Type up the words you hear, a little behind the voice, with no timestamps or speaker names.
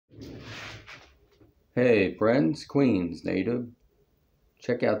Hey friends, Queens native,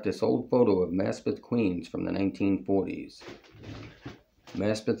 check out this old photo of Maspeth, Queens from the 1940s.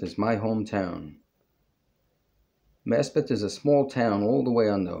 Maspeth is my hometown. Maspeth is a small town all the way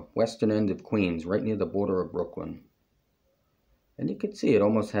on the western end of Queens, right near the border of Brooklyn. And you can see it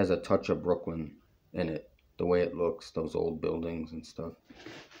almost has a touch of Brooklyn in it, the way it looks, those old buildings and stuff.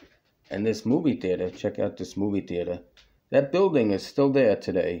 And this movie theater, check out this movie theater. That building is still there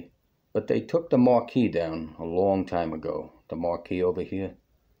today, but they took the marquee down a long time ago. The marquee over here.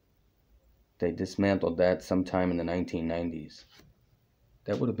 They dismantled that sometime in the 1990s.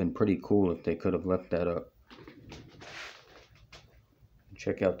 That would have been pretty cool if they could have left that up.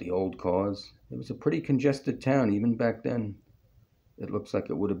 Check out the old cars. It was a pretty congested town even back then. It looks like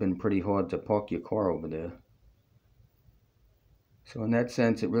it would have been pretty hard to park your car over there. So in that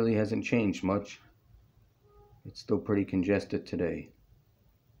sense, it really hasn't changed much. It's still pretty congested today.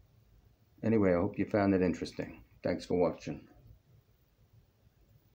 Anyway, I hope you found it interesting. Thanks for watching.